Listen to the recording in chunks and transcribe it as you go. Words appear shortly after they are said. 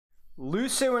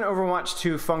Lucio in Overwatch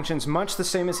 2 functions much the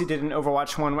same as he did in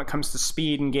Overwatch 1 when it comes to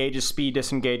speed, engages, speed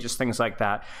disengages, things like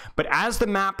that. But as the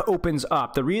map opens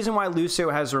up, the reason why Lucio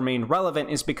has remained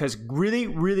relevant is because really,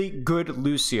 really good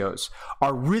Lucios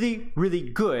are really, really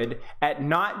good at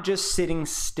not just sitting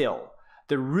still.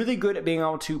 They're really good at being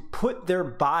able to put their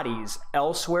bodies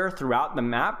elsewhere throughout the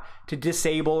map to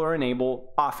disable or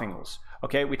enable off angles.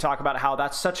 Okay, we talk about how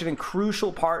that's such a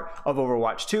crucial part of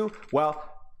Overwatch 2. Well,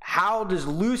 how does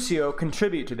Lucio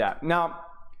contribute to that? Now,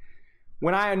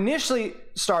 when I initially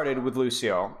started with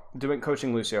Lucio,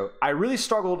 coaching Lucio, I really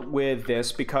struggled with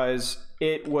this because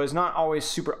it was not always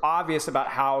super obvious about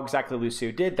how exactly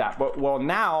Lucio did that. But well,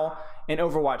 now in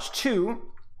Overwatch 2,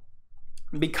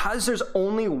 because there's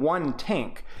only one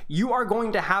tank, you are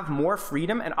going to have more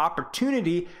freedom and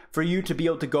opportunity for you to be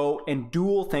able to go and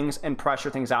duel things and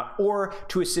pressure things out, or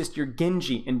to assist your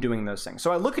Genji in doing those things.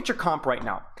 So I look at your comp right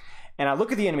now, and I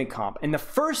look at the enemy comp, and the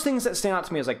first things that stand out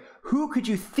to me is like, who could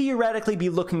you theoretically be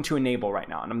looking to enable right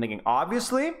now? And I'm thinking,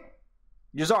 obviously,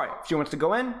 Zarya. If she wants to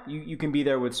go in, you can be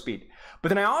there with speed. But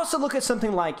then I also look at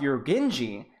something like your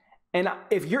Genji, and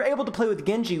if you're able to play with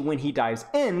Genji when he dives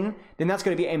in, then that's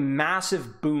going to be a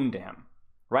massive boon to him,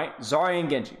 right? Zarya and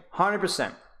Genji,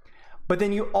 100%. But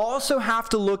then you also have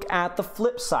to look at the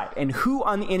flip side, and who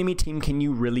on the enemy team can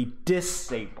you really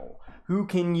disable? Who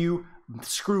can you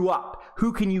screw up?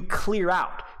 Who can you clear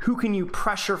out? Who can you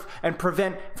pressure and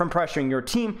prevent from pressuring your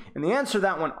team? And the answer to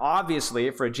that one, obviously,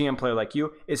 for a GM player like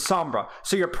you, is Sombra.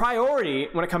 So your priority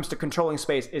when it comes to controlling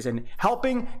space is in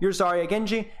helping your Zarya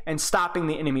Genji and stopping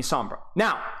the enemy Sombra.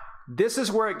 Now, this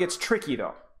is where it gets tricky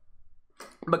though,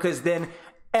 because then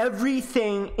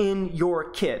everything in your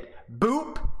kit,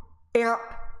 boop, amp,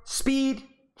 speed,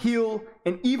 heal,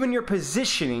 and even your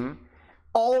positioning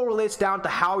all relates down to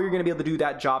how you're going to be able to do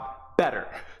that job better.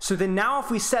 So then now if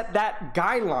we set that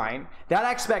guideline, that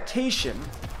expectation,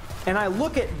 and I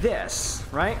look at this,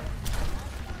 right?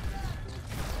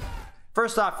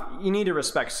 First off, you need to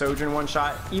respect Sojourn one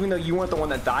shot. Even though you weren't the one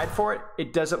that died for it,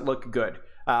 it doesn't look good.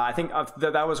 I think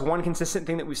that was one consistent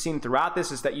thing that we've seen throughout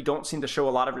this, is that you don't seem to show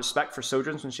a lot of respect for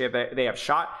Sojourns when they have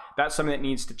shot. That's something that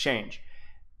needs to change.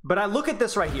 But I look at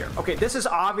this right here. Okay, this is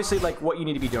obviously like what you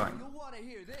need to be doing.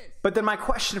 But then my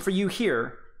question for you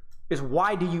here is,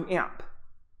 why do you amp?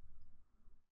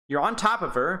 You're on top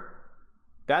of her.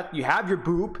 That you have your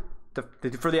boop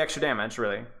for the extra damage,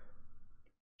 really.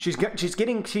 She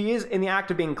is in the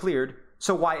act of being cleared,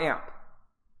 so why amp?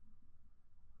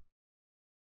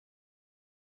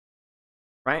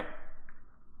 Right?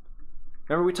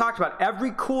 Remember, we talked about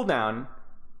every cooldown.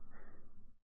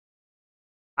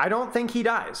 I don't think he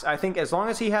dies. I think as long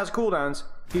as he has cooldowns,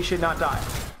 he should not die.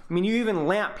 I mean, you even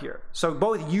lamp here. So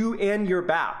both you and your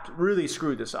BAP really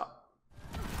screwed this up.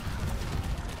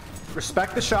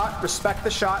 Respect the shot, respect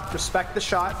the shot, respect the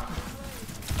shot.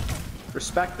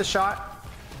 Respect the shot.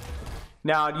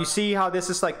 Now, do you see how this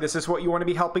is like, this is what you want to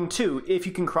be helping too, if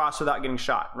you can cross without getting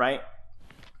shot, right?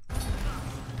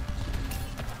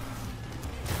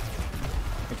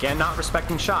 Again, not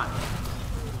respecting shot.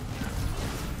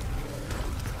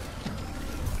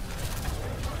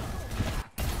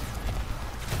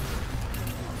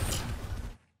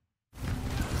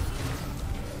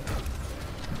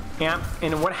 Amp,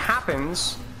 and what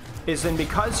happens is then,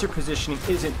 because your positioning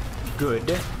isn't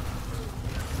good,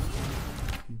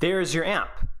 there's your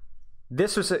amp.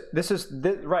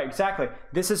 Right, exactly.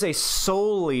 This is a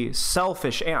solely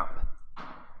selfish amp,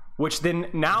 which then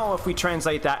now if we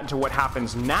translate that into what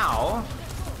happens now,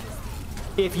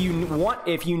 if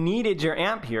you needed your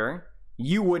amp here,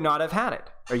 you would not have had it,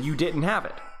 or you didn't have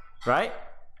it, right?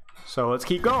 So let's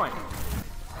keep going.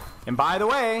 And by the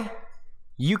way,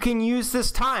 you can use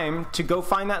this time to go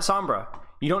find that Sombra.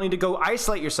 You don't need to go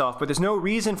isolate yourself, but there's no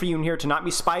reason for you in here to not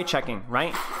be spy checking,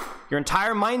 right? Your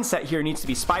entire mindset here needs to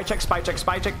be spy check, spy check,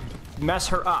 spy check, mess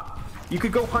her up. You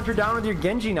could go hunt her down with your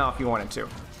Genji now if you wanted to.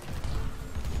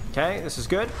 Okay, this is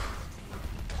good.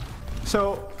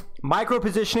 So, micro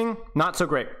positioning, not so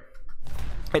great.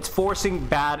 It's forcing a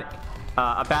bad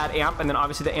amp, and then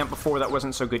obviously the amp before that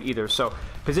wasn't so good either. So,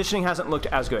 positioning hasn't looked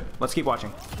as good. Let's keep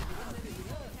watching.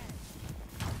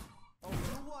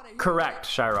 Correct,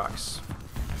 Shyrox.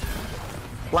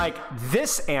 Like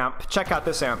this amp, check out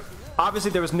this amp.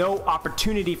 Obviously there was no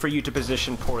opportunity for you to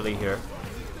position poorly here.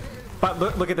 But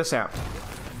look at this amp.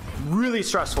 Really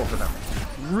stressful for them.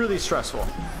 Really stressful.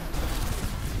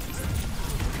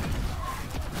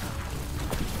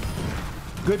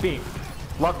 Good beat.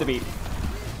 Love the beat.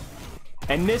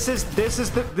 And this is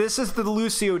the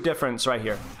Lucio difference right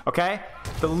here. Okay?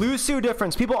 The Lucio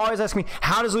difference. People always ask me,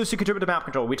 how does Lucio contribute to map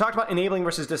control? We talked about enabling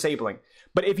versus disabling.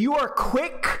 But if you are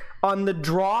quick on the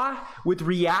draw with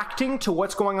reacting to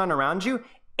what's going on around you,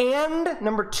 and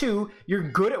number two, you're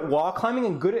good at wall climbing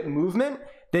and good at movement,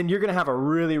 then you're gonna have a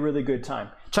really, really good time.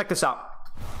 Check this out.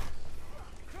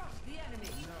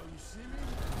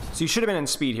 So you should have been in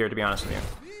speed here, to be honest with you.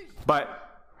 But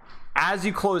as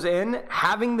you close in,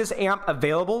 having this amp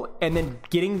available and then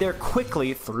getting there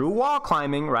quickly through wall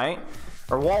climbing, right?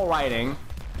 Or wall riding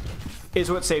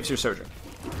is what saves your Sojourn.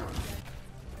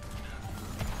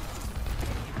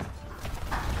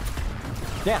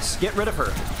 Yes, get rid of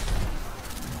her.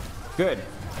 Good.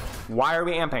 Why are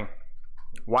we amping?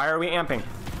 Why are we amping?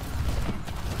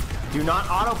 Do not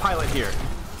autopilot here.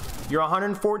 You're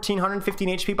 114, 115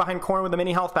 HP behind corner with a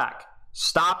mini health back.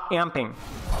 Stop amping.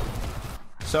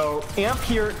 So amp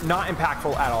here, not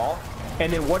impactful at all.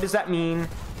 And then what does that mean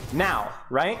now,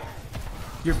 right?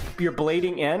 You're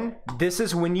blading in. This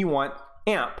is when you want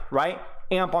amp, right?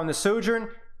 Amp on the Sojourn,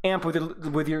 amp with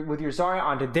your Zarya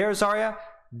onto their Zarya.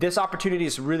 This opportunity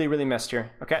is really, really missed here.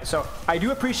 Okay, so I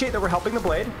do appreciate that we're helping the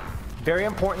blade. Very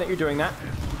important that you're doing that.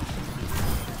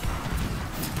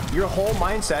 Your whole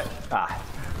mindset.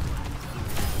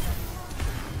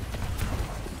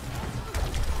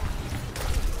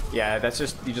 Yeah, that's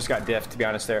just, you just got diffed, to be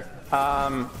honest there.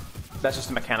 That's just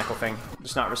a mechanical thing.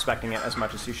 Just not respecting it as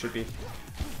much as you should be.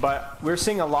 But we're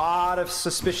seeing a lot of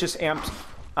suspicious amps,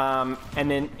 and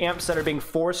then amps that are being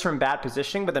forced from bad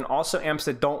positioning, but then also amps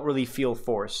that don't really feel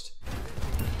forced.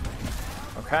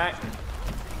 Okay.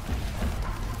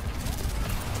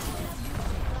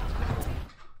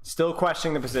 Still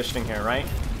questioning the positioning here, right?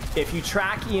 If you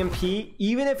track EMP,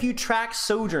 even if you track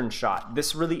Sojourn Shot,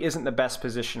 this really isn't the best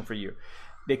position for you.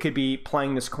 They could be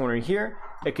playing this corner here.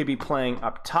 It could be playing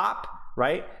up top,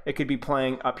 right? It could be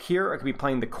playing up here. Or it could be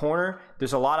playing the corner.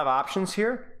 There's a lot of options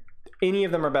here. Any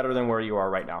of them are better than where you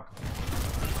are right now.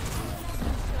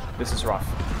 This is rough.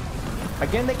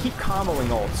 Again, they keep comboing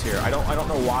ults here. I don't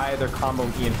know why they're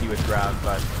comboing EMP with grab,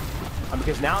 but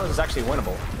because now this is actually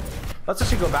winnable. Let's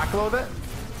actually go back a little bit.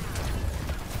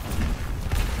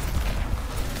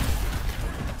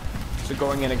 So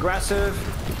going in aggressive.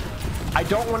 I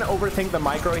don't want to overthink the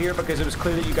micro here because it was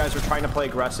clear that you guys were trying to play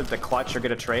aggressive to clutch or get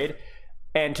a trade.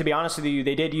 And to be honest with you,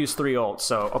 they did use 3 ults.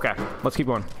 So, okay, let's keep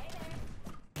going.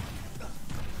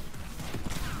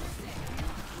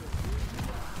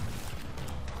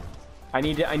 I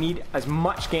need as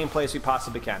much gameplay as we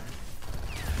possibly can.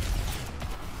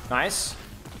 Nice.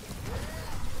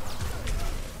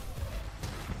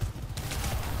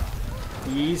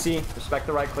 Easy. Respect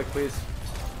the right click, please.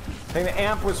 I think the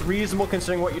amp was reasonable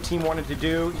considering what your team wanted to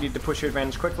do. You need to push your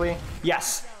advantage quickly.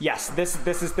 Yes, yes, this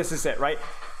is it, right?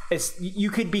 You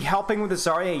could be helping with the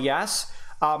Zarya, yes,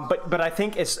 but I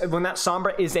think when that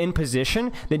Sombra is in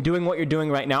position, then doing what you're doing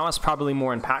right now is probably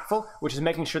more impactful, which is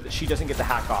making sure that she doesn't get the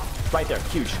hack off. Right there,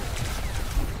 huge.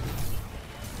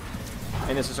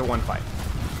 And this is a 1 fight.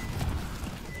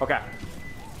 Okay.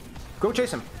 Go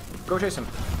chase him. Go chase him.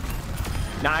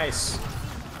 Nice.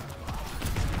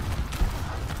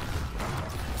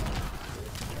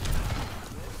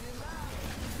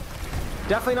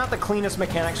 Definitely not the cleanest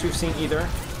mechanics we've seen either.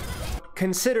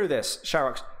 Consider this,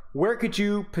 Shyrox. Where could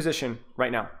you position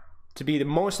right now to be the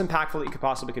most impactful that you could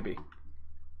possibly be?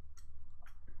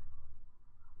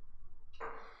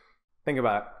 Think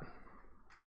about it.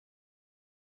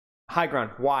 High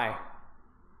ground. Why?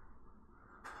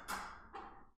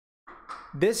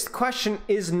 This question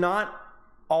is not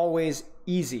always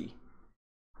easy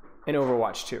in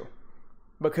Overwatch 2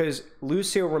 because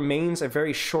Lucio remains a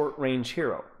very short-range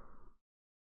hero.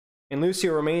 And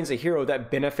Lucio remains a hero that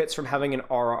benefits from having an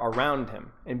aura around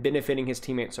him and benefiting his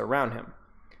teammates around him.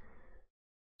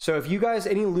 So if you guys,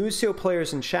 any Lucio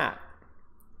players in chat,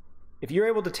 if you're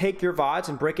able to take your VODs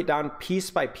and break it down piece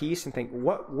by piece and think,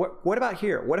 what about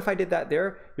here? What if I did that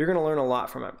there? You're going to learn a lot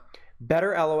from it.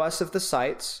 Better LOS of the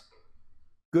sites,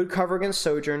 good cover against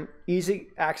Sojourn,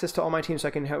 easy access to all my teams so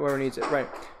I can hit whoever needs it. Right.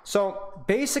 So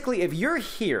basically, if you're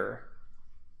here,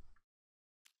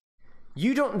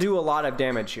 you don't do a lot of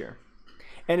damage here.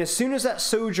 And as soon as that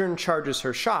Sojourn charges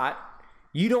her shot,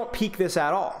 you don't peek this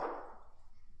at all.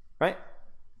 Right?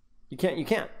 You can't.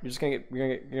 You're just gonna get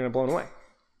you're gonna blown away.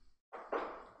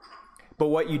 But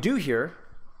what you do here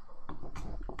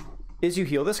is you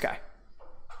heal this guy.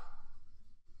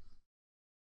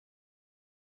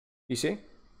 You see?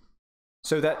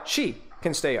 So that she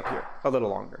can stay up here a little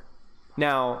longer.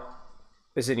 Now,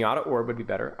 a Zenyatta Orb would be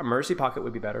better. A Mercy Pocket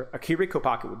would be better. A Kiriko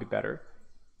Pocket would be better.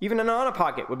 Even an Ana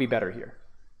Pocket would be better here.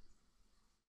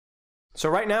 So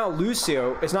right now,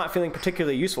 Lucio is not feeling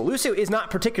particularly useful. Lucio is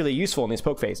not particularly useful in these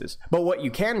poke phases. But what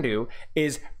you can do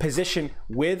is position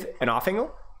with an off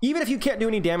angle, Even if you can't do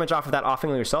any damage off of that off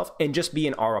angle yourself, and just be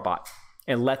an aura bot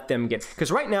and let them get,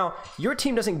 because right now your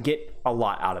team doesn't get a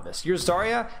lot out of this. Your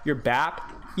Zarya, your BAP,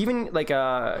 even like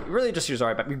really just your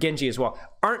Zarya, but your Genji as well,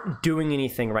 aren't doing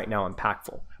anything right now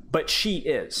impactful, but she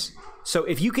is. So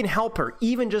if you can help her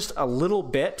even just a little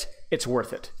bit, it's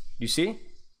worth it. You see?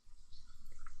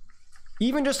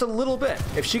 Even just a little bit.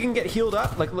 If she can get healed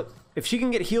up, like look, if she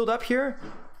can get healed up here,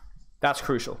 that's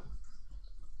crucial.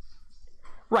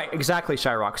 Right, exactly,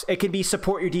 Shyrox. It can be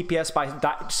support your DPS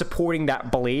by supporting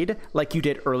that blade like you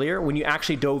did earlier when you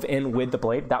actually dove in with the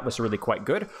blade. That was really quite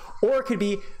good. Or it could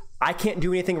be, I can't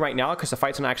do anything right now because the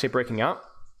fight's not actually breaking out.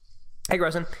 Hey,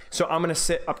 Gresin. So I'm going to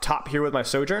sit up top here with my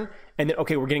Sojourn, and then,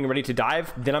 okay, we're getting ready to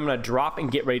dive. Then I'm going to drop and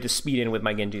get ready to speed in with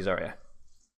my Genji Zarya.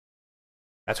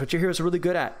 That's what your hero's really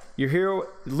good at. Your hero,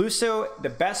 Lucio, the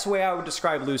best way I would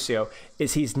describe Lucio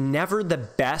is he's never the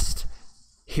best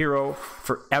hero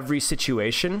for every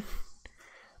situation,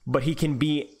 but he can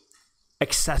be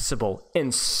accessible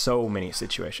in so many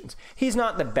situations. He's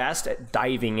not the best at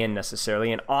diving in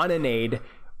necessarily, and on a nade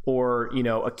or, you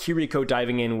know, a Kiriko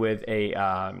diving in with a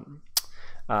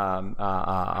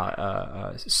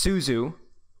Suzu,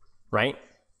 right?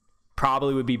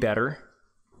 Probably would be better.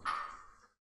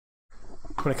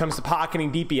 When it comes to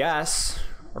pocketing DPS,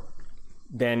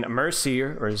 then Mercy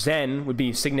or Zen would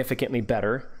be significantly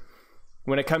better.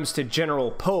 When it comes to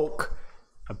general poke,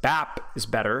 a BAP is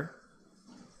better.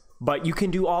 But you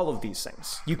can do all of these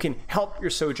things. You can help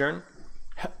your Sojourn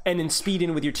and then speed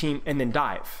in with your team and then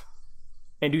dive.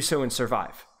 And do so and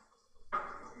survive.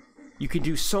 You can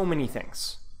do so many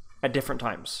things at different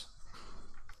times.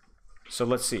 So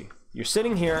let's see. You're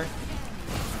sitting here.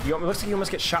 It looks like you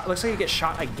almost get shot. Looks like you get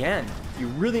shot again. You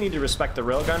really need to respect the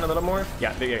railgun a little more.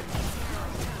 Yeah, there you go.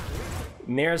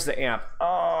 And there's the amp.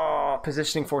 Oh,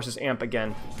 positioning forces amp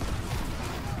again.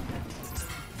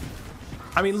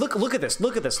 I mean, look at this.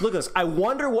 Look at this. Look at this. I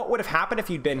wonder what would have happened if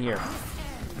you'd been here.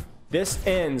 This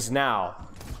ends now.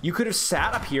 You could have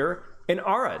sat up here and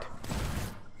aura'd.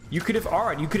 You could have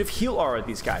aura'd. You could have heal aura'd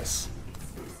these guys.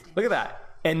 Look at that.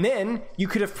 And then you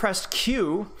could have pressed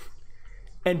Q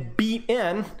and beat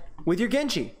in with your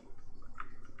Genji.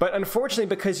 But unfortunately,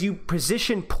 because you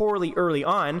positioned poorly early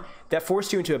on, that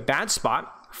forced you into a bad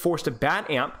spot, forced a bad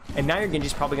amp, and now your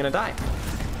Genji's probably gonna die.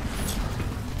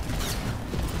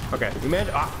 Okay, we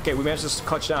managed to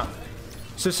clutch down.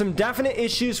 So some definite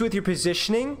issues with your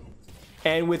positioning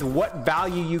and with what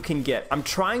value you can get. I'm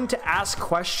trying to ask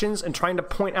questions and trying to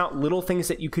point out little things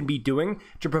that you can be doing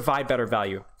to provide better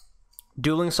value.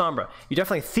 Dueling Sombra, you're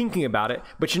definitely thinking about it,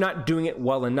 but you're not doing it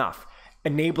well enough.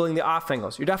 Enabling the off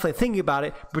angles, you're definitely thinking about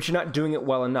it, but you're not doing it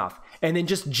well enough. And then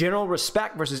just general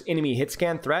respect versus enemy hit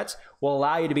scan threats will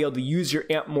allow you to be able to use your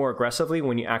amp more aggressively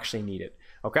when you actually need it.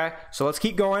 Okay, so let's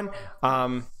keep going.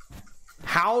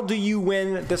 How do you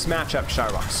win this matchup,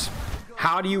 Shyrox?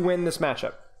 How do you win this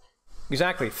matchup?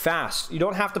 Exactly, fast. You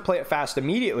don't have to play it fast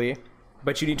immediately,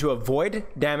 but you need to avoid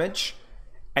damage,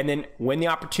 and then when the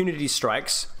opportunity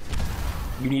strikes,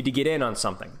 you need to get in on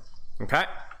something, okay?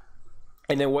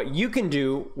 And then what you can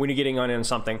do when you're getting on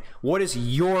something, what is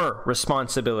your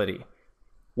responsibility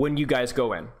when you guys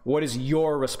go in? What is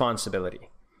your responsibility?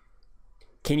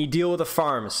 Can you deal with a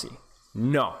pharmacy?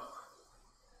 No.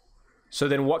 So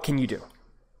then what can you do?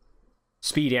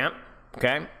 Speed amp,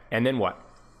 okay? And then what?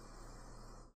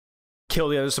 Kill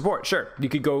the other support, sure. You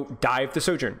could go dive the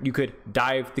Sojourn. You could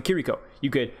dive the Kiriko. You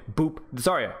could boop the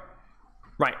Zarya.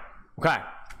 Right, okay.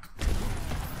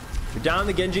 You're down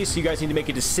the Genji, so you guys need to make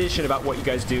a decision about what you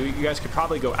guys do. You guys could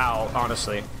probably go out,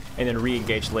 honestly, and then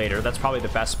re-engage later. That's probably the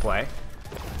best play.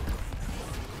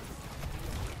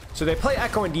 So they play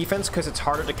Echo in defense because it's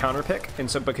harder to counterpick,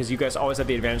 and so because you guys always have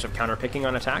the advantage of counterpicking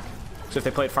on attack. So if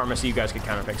they played Pharmacy, you guys could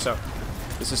counterpick. So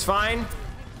this is fine.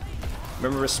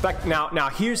 Remember, respect. Now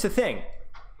here's the thing.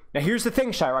 Now here's the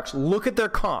thing, Shyrox. Look at their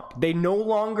comp. They no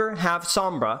longer have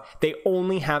Sombra. They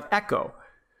only have Echo.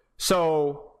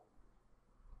 So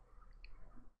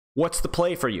what's the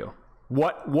play for you?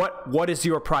 What is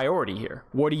your priority here?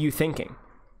 What are you thinking?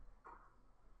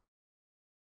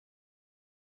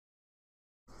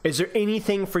 Is there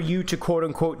anything for you to quote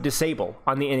unquote disable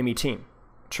on the enemy team?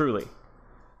 Truly.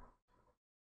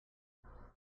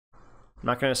 I'm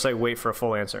not going to say wait for a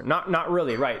full answer. Not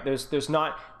really, right? There's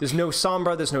no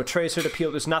Sombra, there's no Tracer to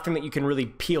peel, there's nothing that you can really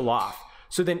peel off.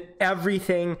 So then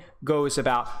everything goes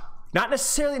about not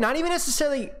even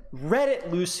necessarily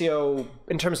Reddit Lucio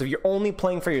in terms of you're only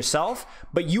playing for yourself,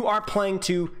 but you are playing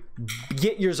to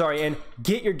get your Zarya in,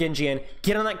 get your Genji in,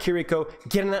 get on that Kiriko,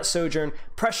 get on that Sojourn,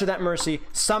 pressure that Mercy,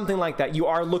 something like that. You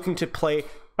are looking to play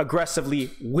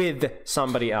aggressively with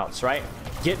somebody else, right?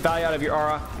 Get value out of your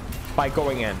aura, by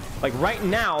going in. Like right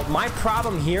now, my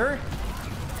problem here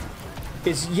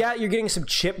is, yeah, you're getting some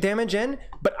chip damage in,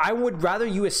 but I would rather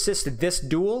you assist this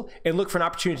duel and look for an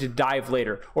opportunity to dive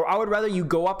later. Or I would rather you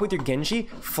go up with your Genji,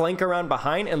 flank around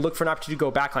behind, and look for an opportunity to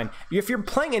go backline. If you're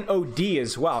playing an OD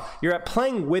as well, you're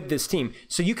playing with this team,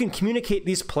 so you can communicate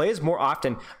these plays more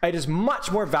often. It is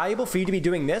much more valuable for you to be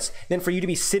doing this than for you to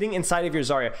be sitting inside of your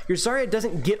Zarya. Your Zarya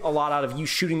doesn't get a lot out of you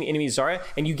shooting the enemy Zarya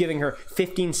and you giving her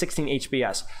 15, 16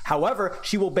 HPS. However,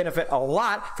 she will benefit a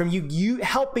lot from you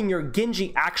helping your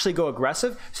Genji actually go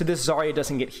aggressive, so this Zarya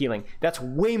doesn't get healing. That's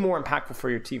way more impactful for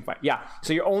your team fight. Yeah,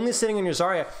 so you're only sitting on your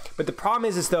Zarya, but the problem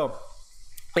is though,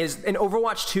 is in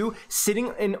Overwatch 2,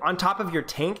 sitting on top of your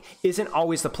tank isn't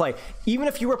always the play. Even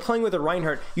if you were playing with a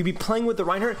Reinhardt, you'd be playing with the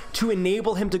Reinhardt to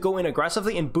enable him to go in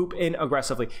aggressively and boop in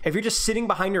aggressively. If you're just sitting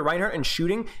behind your Reinhardt and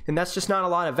shooting, then that's just not a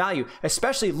lot of value.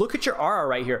 Especially, look at your aura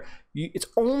right here. It's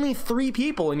only 3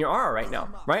 people in your aura right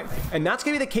now, right? And that's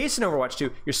going to be the case in Overwatch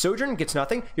 2. Your Sojourn gets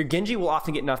nothing. Your Genji will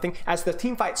often get nothing. As the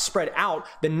team fights spread out,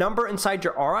 the number inside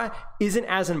your aura isn't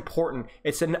as important.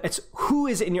 It's who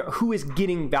is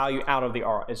getting value out of the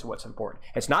aura is what's important.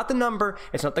 It's not the number.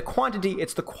 It's not the quantity.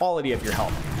 It's the quality of your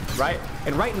health, right?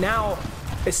 And right now,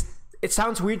 it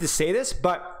sounds weird to say this,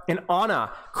 but an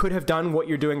Ana could have done what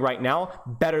you're doing right now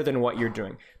better than what you're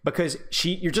doing, because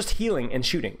you're just healing and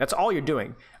shooting. That's all you're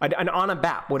doing. An Ana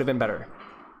BAP would have been better.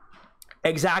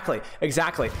 Exactly.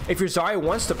 If your Zarya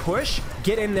wants to push,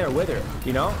 get in there with her,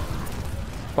 you know?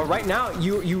 But right now,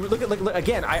 you look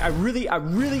again. I really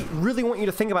want you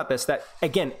to think about this. That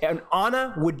again, an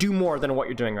Ana would do more than what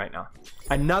you're doing right now.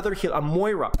 Another heal, a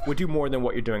Moira would do more than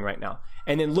what you're doing right now.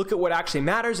 And then look at what actually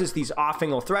matters is these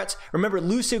off-angle threats. Remember,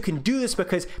 Lucio can do this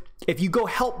because if you go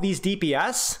help these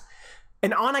DPS,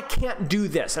 an Ana can't do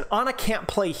this. An Ana can't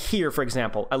play here, for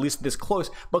example, at least this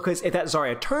close, because if that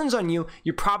Zarya turns on you,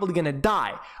 you're probably gonna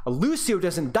die. A Lucio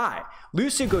doesn't die.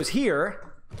 Lucio goes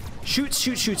here. Shoots.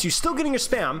 You're still getting your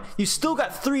spam. You still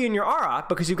got 3 in your aura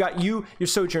because you've got your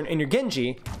Sojourn, and your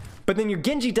Genji. But then your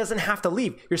Genji doesn't have to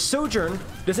leave. Your Sojourn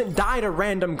doesn't die to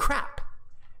random crap.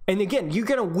 And again, you're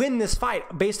gonna win this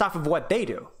fight based off of what they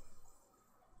do.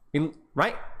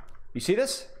 Right? You see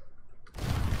this?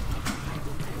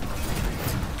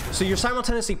 So you're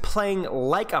simultaneously playing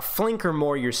like a flanker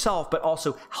more yourself, but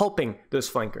also helping those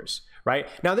flankers, right?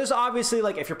 Now there's obviously,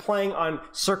 like, if you're playing on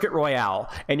Circuit Royale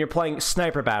and you're playing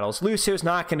sniper battles, Lucio's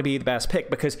not going to be the best pick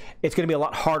because it's going to be a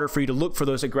lot harder for you to look for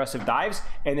those aggressive dives.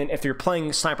 And then if you're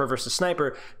playing sniper versus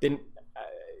sniper, then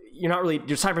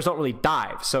your snipers don't really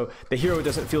dive, so the hero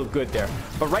doesn't feel good there.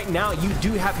 But right now, you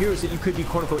do have heroes that you could be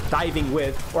quote-unquote diving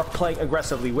with or playing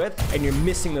aggressively with, and you're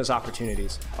missing those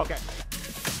opportunities. Okay.